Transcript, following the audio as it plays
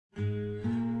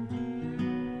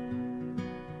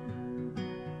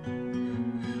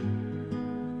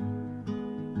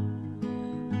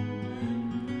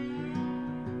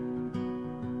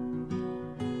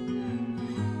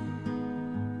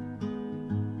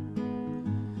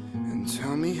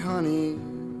Tell me, honey,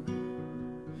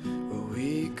 will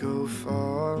we go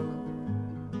far?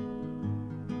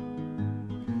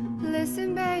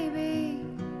 Listen, baby,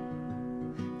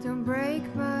 don't break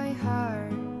my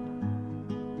heart.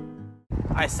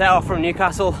 I set off from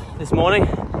Newcastle this morning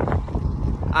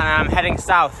and I'm heading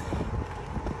south.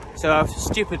 So I've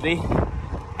stupidly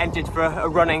entered for a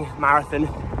running marathon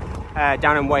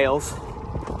down in Wales.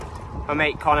 My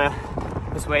mate Connor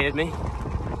persuaded me.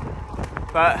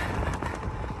 But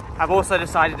I've also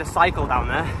decided to cycle down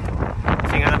there,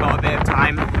 seeing as I've got a bit of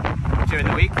time during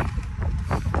the week.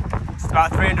 It's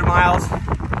about 300 miles.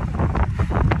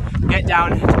 Get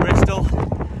down to Bristol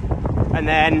and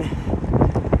then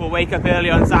we'll wake up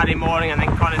early on Saturday morning, and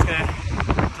then Connor's going to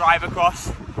drive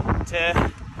across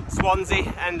to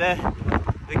Swansea and the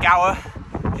Gower,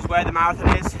 which is where the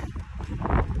marathon is.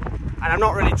 And I'm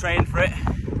not really trained for it.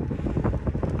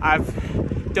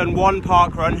 I've done one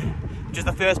park run, which is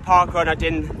the first park run I've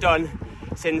done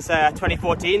since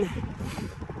 2014,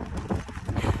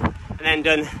 and then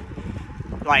done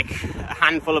like a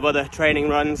handful of other training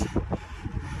runs.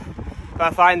 But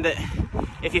I find that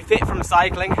if you're fit from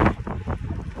cycling,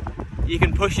 you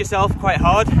can push yourself quite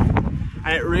hard, and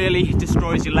it really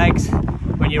destroys your legs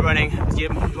when you're running because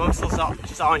your muscles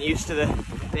just aren't used to the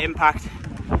impact.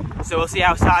 So we'll see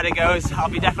how Saturday goes. I'll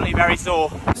be definitely very sore.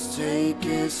 Let's take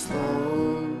it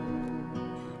slow.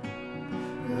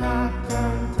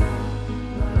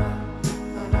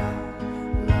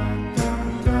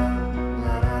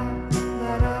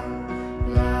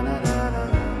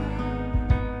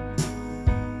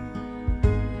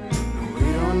 We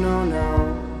don't know now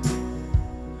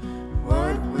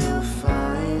what we'll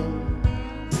find.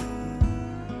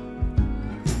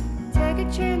 Take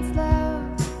a chance, love.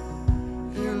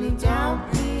 You'll leave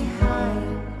doubt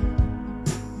behind.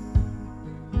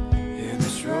 Yeah,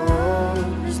 this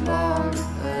road is long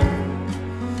ahead.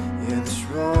 Yeah, this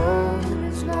road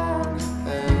is long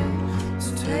ahead.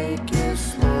 So take it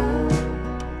slow.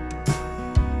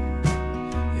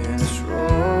 Yeah, this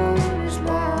road is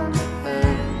long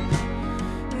ahead.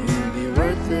 It'll be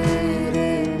worth it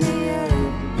in the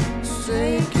end. So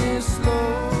take it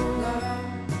slow.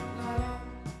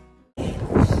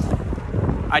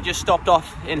 I just stopped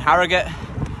off in Harrogate.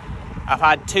 I've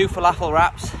had 2 falafel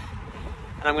wraps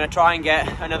and I'm going to try and get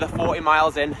another 40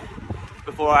 miles in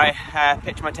before I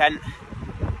pitch my tent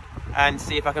and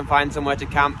see if I can find somewhere to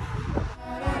camp.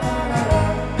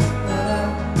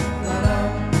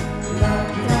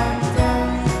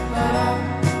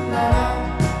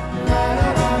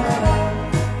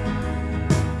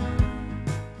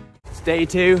 It's day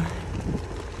 2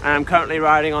 and I'm currently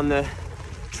riding on the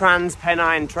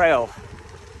Trans-Pennine Trail,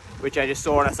 which I just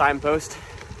saw on a signpost.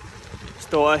 Just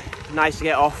thought nice to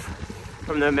get off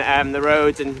from the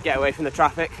roads and get away from the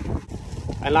traffic.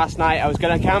 And last night I was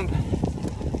gonna camp,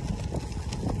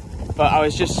 but I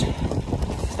was just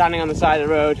standing on the side of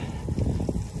the road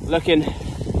looking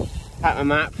at my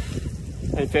map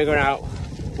and figuring out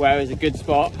where was a good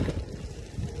spot,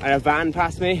 and a van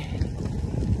passed me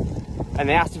and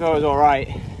they asked if I was all right,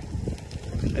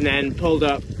 and then pulled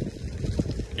up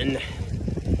and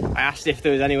I asked if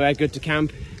there was anywhere good to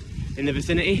camp in the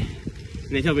vicinity,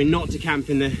 and they told me not to camp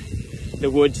in the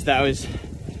woods that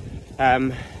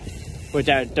were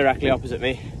directly opposite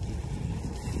me.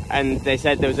 And they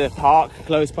said there was a park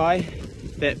close by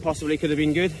that possibly could have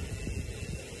been good.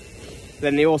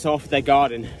 Then they also offered their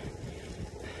garden.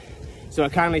 So I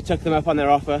kindly took them up on their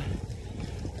offer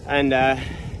and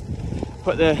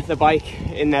put the bike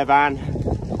in their van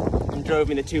and drove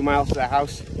me the 2 miles to their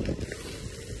house.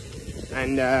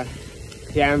 And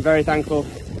yeah, I'm very thankful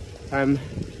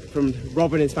from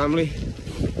Rob and his family.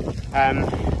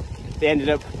 They ended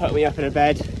up putting me up in a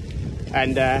bed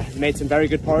and made some very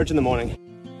good porridge in the morning.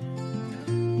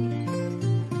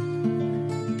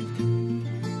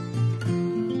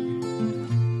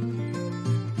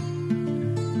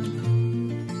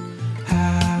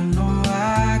 I know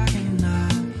I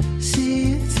cannot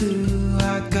see it through.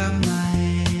 I got my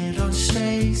head on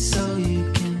straight so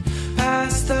you can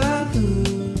pass the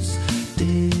blues.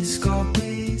 Disco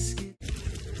biscuit.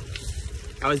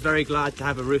 I was very glad to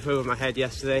have a roof over my head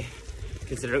yesterday,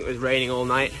 considering it was raining all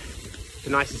night. It's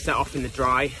nice to set off in the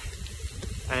dry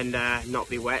and not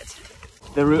be wet.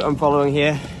 The route I'm following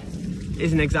here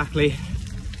isn't exactly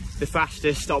the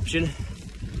fastest option,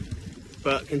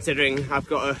 but considering I've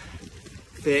got a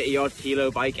 30 odd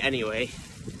kilo bike anyway,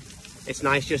 it's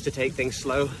nice just to take things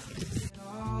slow.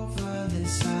 Over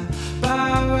this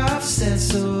bar I've said,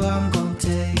 so I'm gonna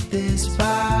take this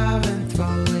bar and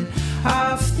throw it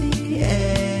off the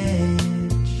edge.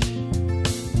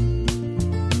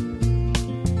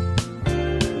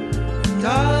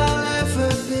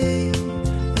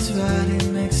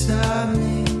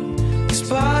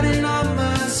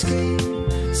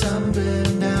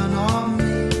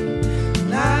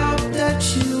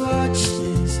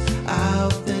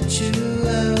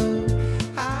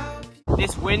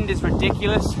 This wind is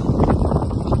ridiculous.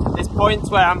 There's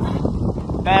points where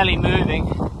I'm barely moving,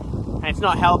 and it's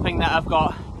not helping that I've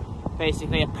got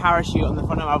basically a parachute on the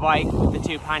front of my bike with the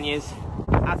 2 panniers.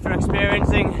 After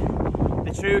experiencing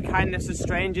the true kindness of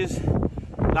strangers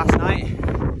last night,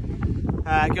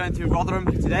 going through Rotherham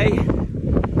today,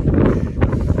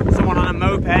 someone on a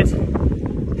moped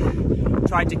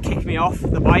tried to kick me off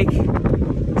the bike,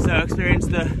 so I experienced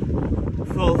the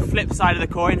full flip side of the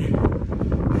coin.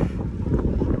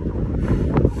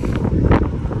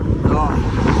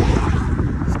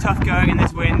 Oh, it's tough going in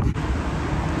this wind.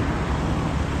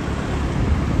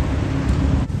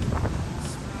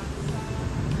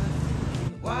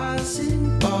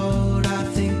 Wasn't bold, I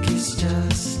think it's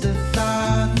just a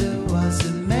thought that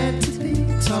wasn't meant to be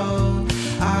told.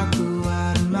 I grew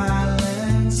out of my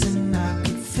lens and I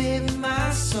could fit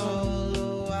my soul.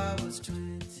 Oh, I was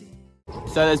 20.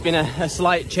 So there's been a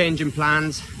slight change in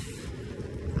plans.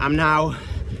 I'm now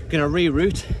gonna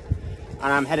reroute,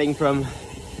 and I'm heading from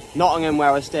Nottingham, where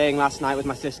I was staying last night with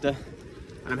my sister,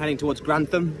 and I'm heading towards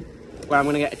Grantham, where I'm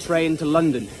gonna get a train to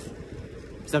London.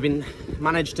 So I've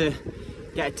managed to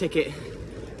get a ticket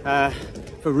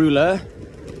for Rouleur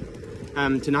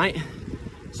tonight,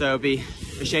 so it'll be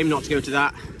a shame not to go to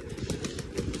that.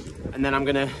 And then I'm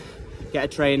gonna get a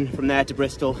train from there to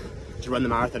Bristol to run the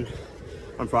marathon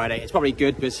on Friday. It's probably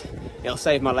good because it'll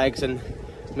save my legs and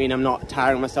mean I'm not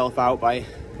tiring myself out by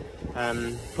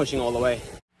pushing all the way.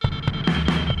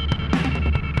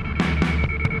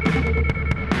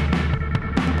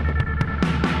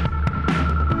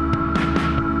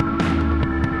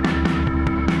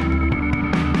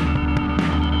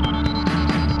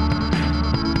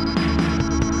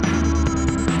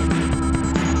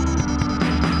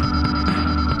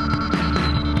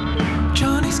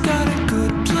 Johnny's got a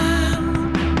good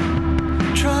plan,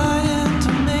 trying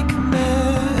to make a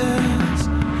mess,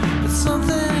 but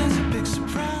something is a big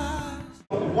surprise.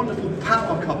 A wonderful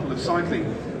power couple of cycling.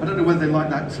 I don't know whether they like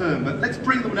that term, but let's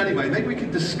bring them on anyway. Maybe we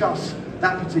can discuss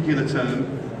that particular term.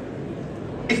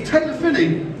 It's Taylor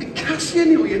Finney and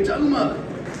Cassian Yodoma.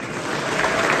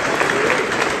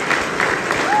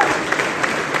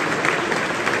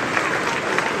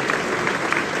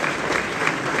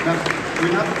 Now, we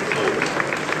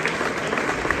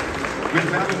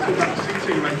haven't talked about the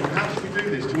seating arrangement. How should we do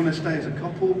this? Do you want to stay as a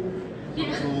couple?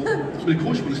 Yeah. Of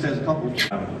course you want to stay as a couple.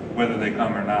 Whether they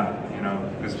come or not, you know,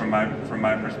 because from my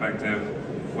perspective,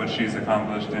 what she's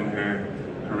accomplished in her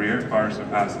career far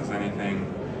surpasses anything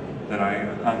that I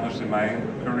accomplished in my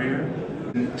career.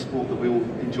 A sport that we all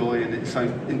enjoy and it's so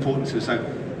important to us. So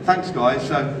thanks guys.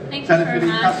 So Thank Taylor you very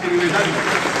Finney, much. Cassian Yodoma.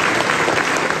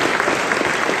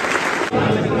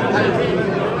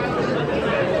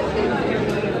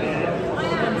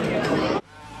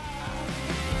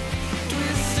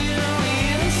 Twisted on the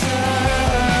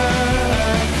inside,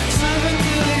 serving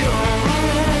to the old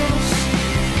rules,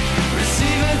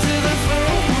 receiving to the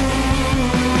full moon.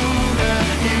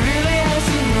 He really has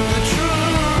to know the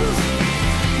truth,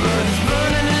 but it's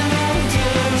burning in the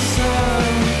winter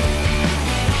sun.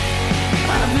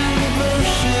 I've been the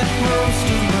bullshit most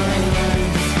of my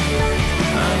life.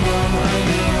 I know.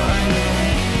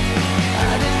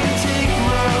 I didn't take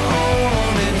my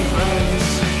own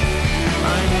advice.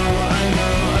 I know.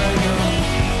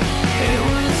 It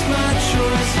was my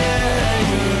choice,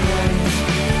 yeah, you're right.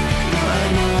 I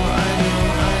know.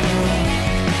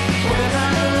 When I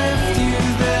left you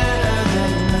there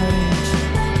that night,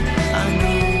 I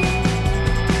know.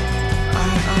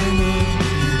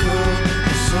 You go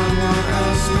to someone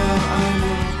else now, I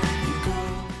know. You go.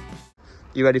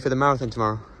 You ready for the marathon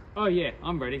tomorrow? Oh yeah,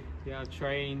 I'm ready. Yeah, I've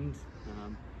trained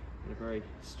in a very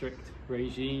strict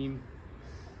regime.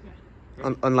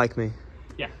 Yeah, Unlike me.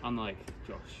 yeah, unlike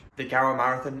Josh. The Garrow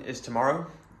Marathon is tomorrow.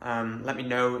 Let me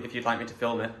know if you'd like me to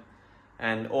film it,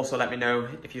 and also let me know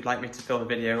if you'd like me to film a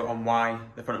video on why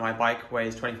the front of my bike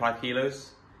weighs 25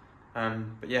 kilos.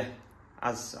 But yeah,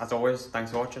 as always,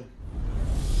 thanks for watching.